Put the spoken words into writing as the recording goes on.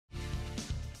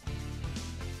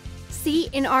see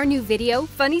in our new video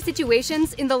funny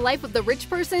situations in the life of the rich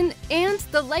person and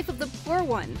the life of the poor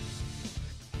one.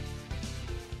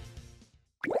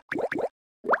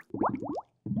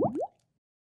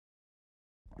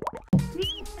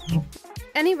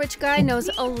 Any rich guy knows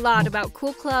a lot about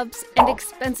cool clubs and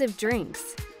expensive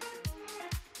drinks.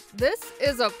 This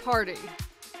is a party.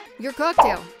 Your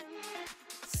cocktail.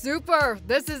 Super!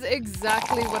 This is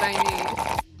exactly what I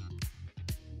need.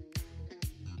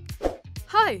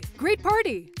 Hi! Great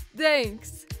party!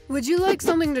 Thanks! Would you like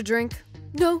something to drink?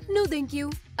 No thank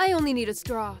you. I only need a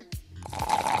straw.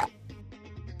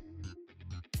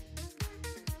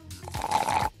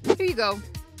 Here you go.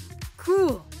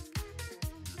 Cool!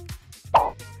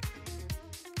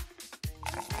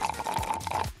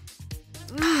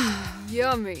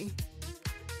 Yummy.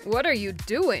 What are you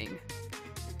doing?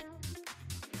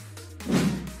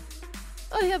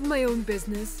 I have my own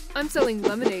business. I'm selling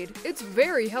lemonade. It's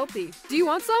very healthy. Do you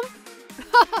want some?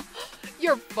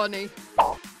 You're funny.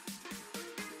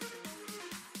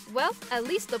 Well, at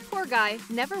least the poor guy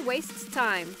never wastes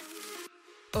time.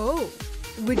 Oh,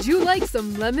 would you like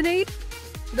some lemonade?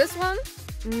 This one?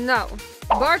 No.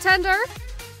 Bartender?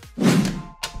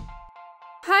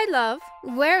 Hi, love.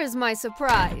 Where is my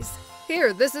surprise?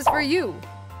 Here, this is for you.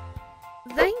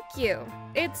 Thank you.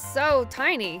 It's so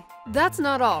tiny. That's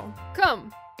not all.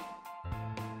 Come.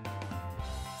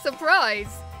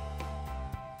 Surprise!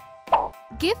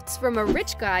 Gifts from a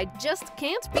rich guy just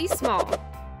can't be small.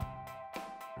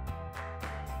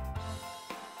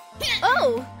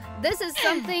 Oh, this is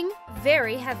something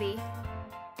very heavy.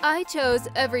 I chose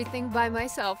everything by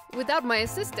myself without my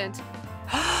assistant.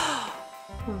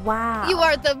 Wow. You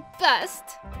are the best.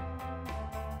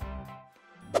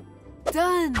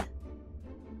 Done.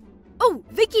 Oh,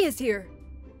 Vicky is here.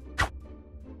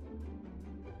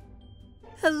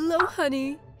 Hello,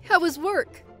 honey. How was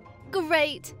work?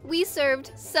 Great. We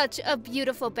served such a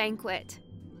beautiful banquet.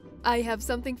 I have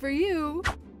something for you.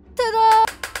 Ta-da!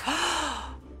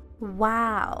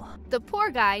 Wow. The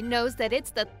poor guy knows that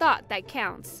it's the thought that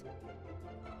counts.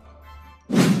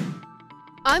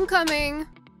 I'm coming.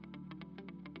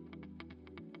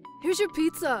 Here's your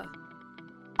pizza.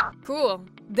 Cool.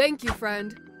 Thank you,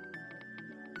 friend.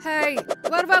 Hey,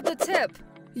 what about the tip?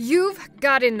 You've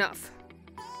got enough.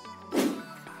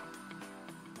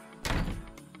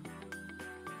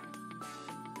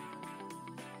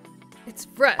 It's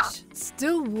fresh,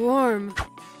 still warm.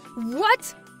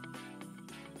 What?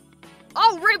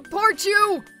 I'll report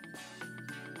you!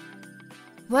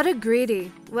 What a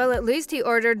greedy. Well, at least he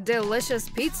ordered delicious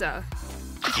pizza.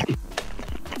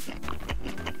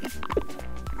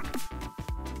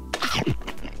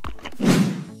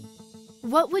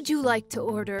 What would you like to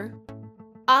order?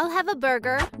 I'll have a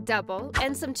burger, double,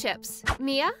 and some chips.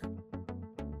 Mia?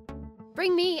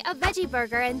 Bring me a veggie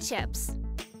burger and chips.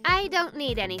 I don't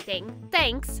need anything,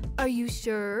 thanks. Are you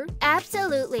sure?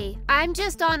 Absolutely. I'm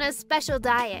just on a special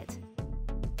diet.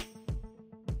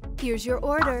 Here's your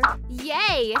order.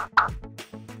 Yay!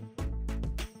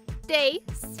 They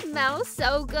smell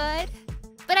so good.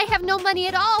 But I have no money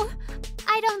at all.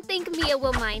 I don't think Mia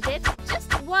will mind it.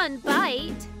 Just one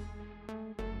bite.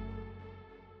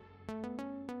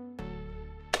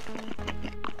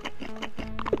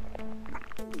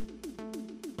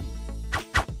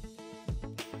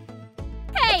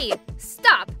 Hey!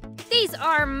 Stop! These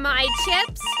are my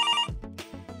chips!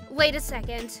 Wait a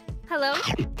second. Hello?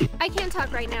 I can't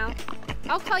talk right now.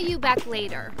 I'll call you back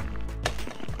later.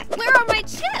 Where are my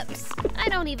chips? I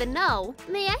don't even know.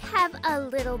 May I have a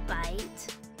little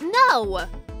bite? No!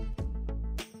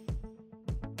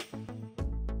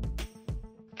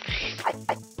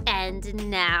 And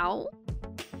now?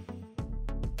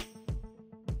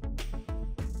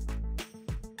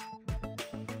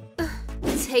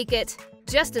 Take it,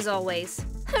 just as always.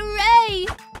 Hooray!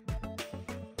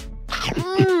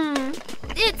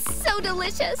 It's so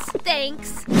delicious,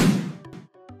 thanks.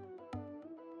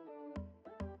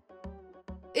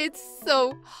 It's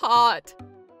so hot.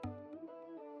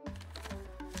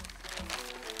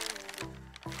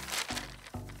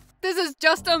 This is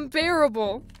just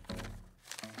unbearable.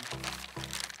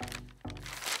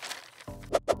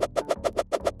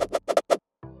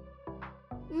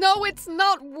 No, it's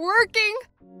not working.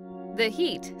 The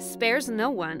heat spares no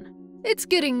one. It's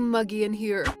getting muggy in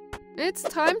here. It's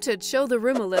time to chill the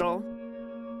room a little.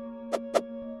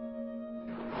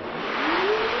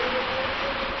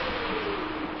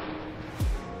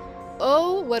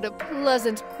 Oh, what a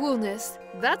pleasant coolness.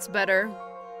 That's better.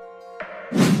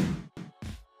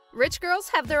 Rich girls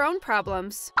have their own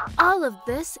problems. All of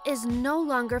this is no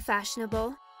longer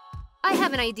fashionable. I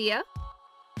have an idea.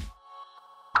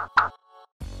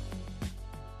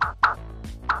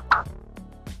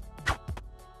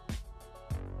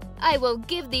 I will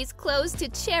give these clothes to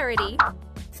charity.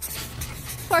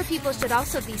 Poor people should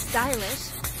also be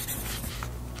stylish.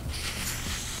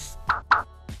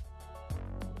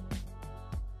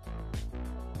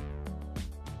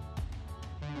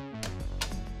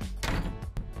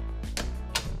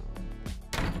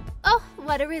 Oh,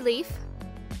 what a relief.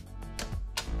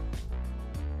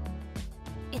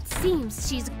 It seems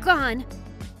she's gone.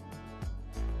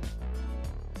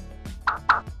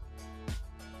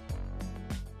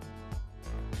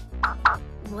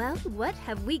 Well, what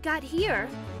have we got here?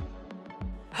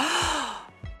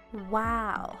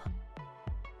 Wow.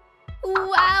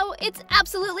 Wow, it's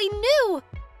absolutely new!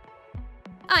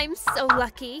 I'm so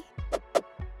lucky.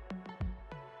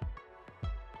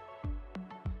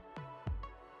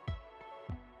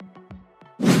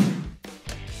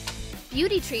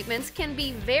 Beauty treatments can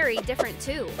be very different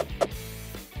too.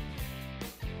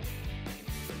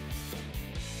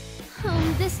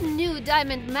 This new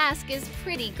diamond mask is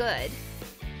pretty good.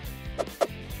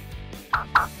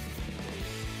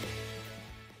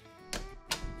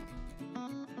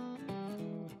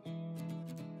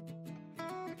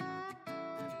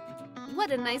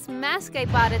 What a nice mask I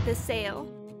bought at the sale.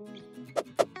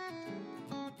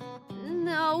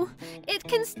 No, it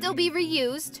can still be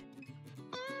reused.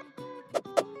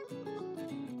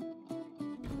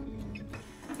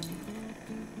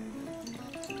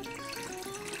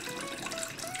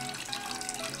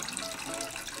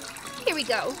 Here we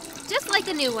go, just like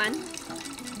a new one.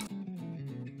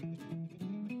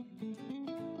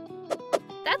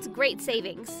 That's great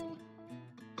savings.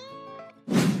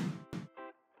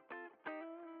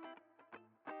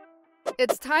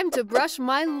 It's time to brush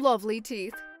my lovely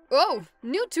teeth. Oh,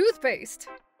 new toothpaste.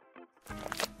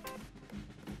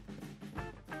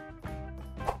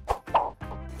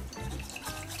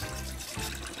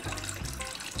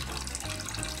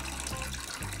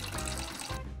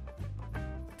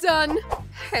 Done.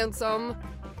 Handsome.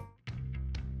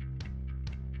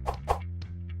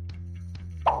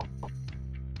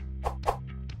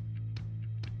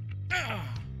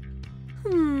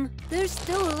 There's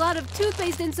still a lot of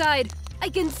toothpaste inside. I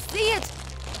can see it!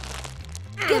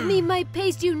 Give me my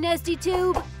paste, you nasty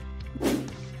tube!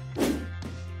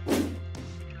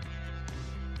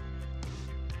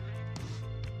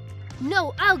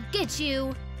 No, I'll get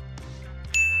you!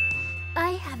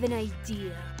 I have an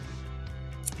idea.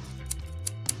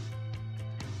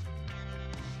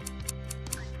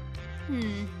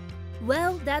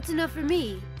 Well, that's enough for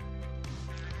me.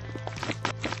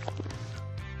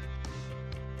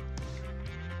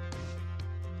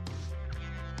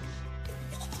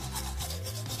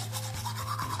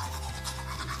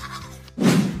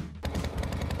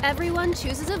 Everyone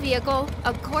chooses a vehicle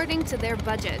according to their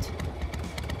budget.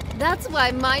 That's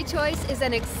why my choice is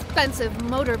an expensive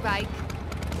motorbike.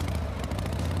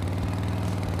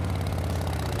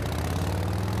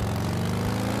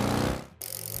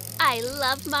 I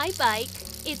love my bike.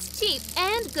 It's cheap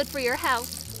and good for your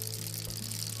health.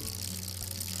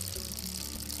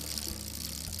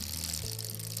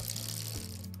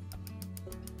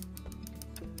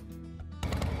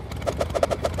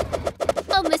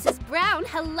 Oh, Mrs. Brown,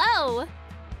 hello!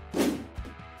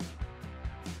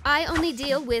 I only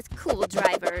deal with cool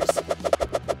drivers.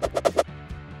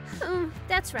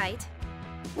 That's right.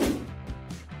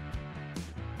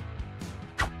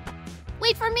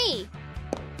 Wait for me!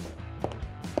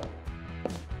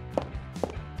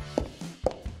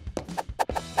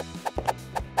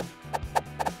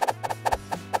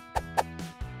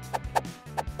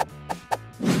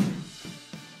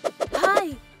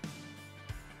 Hi!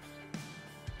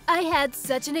 I had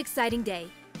such an exciting day.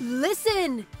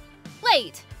 Listen!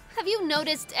 Wait, have you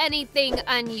noticed anything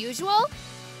unusual?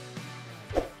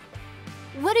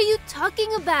 What are you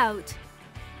talking about?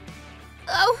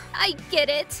 Oh, I get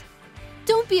it.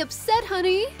 Don't be upset,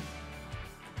 honey.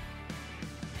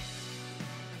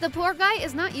 The poor guy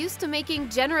is not used to making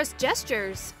generous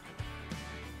gestures.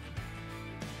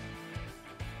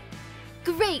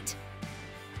 Great!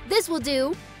 This will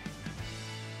do.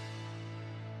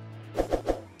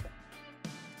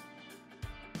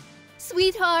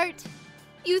 Sweetheart,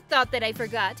 you thought that I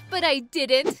forgot, but I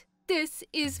didn't. This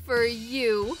is for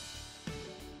you.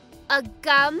 A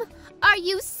gum? Are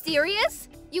you serious?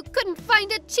 You couldn't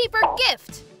find a cheaper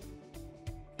gift!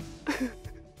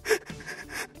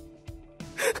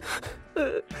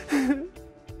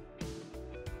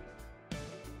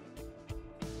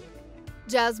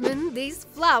 Jasmine, these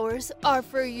flowers are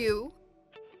for you.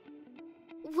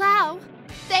 Wow,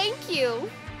 thank you!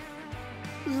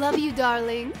 Love you,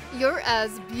 darling. You're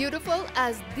as beautiful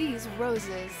as these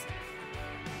roses.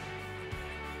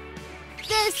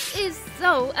 This is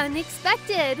so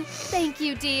unexpected. Thank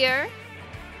you, dear.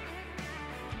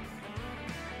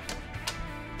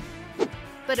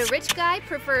 But a rich guy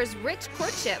prefers rich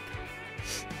courtship.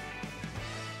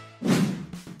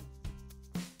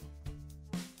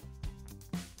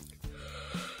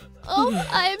 Oh,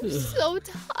 I'm so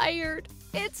tired.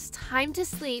 It's time to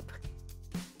sleep.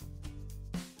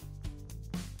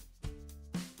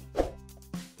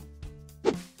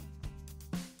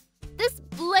 This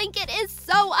blanket is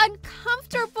so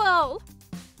uncomfortable.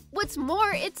 What's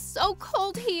more, it's so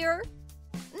cold here.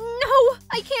 No,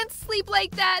 I can't sleep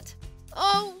like that.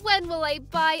 Oh, when will I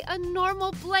buy a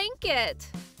normal blanket?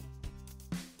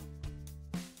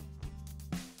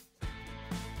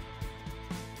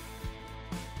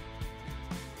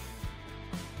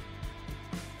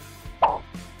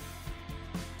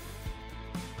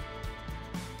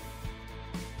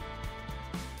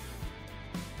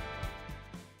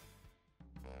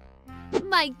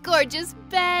 My gorgeous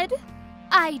bed.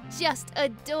 I just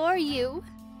adore you.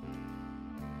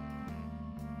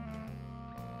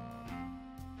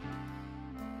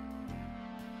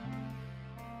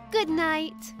 Good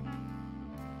night.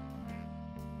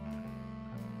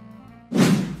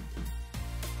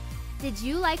 Did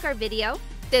you like our video?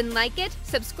 Then like it,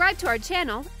 subscribe to our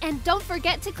channel, and don't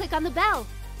forget to click on the bell.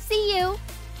 See you!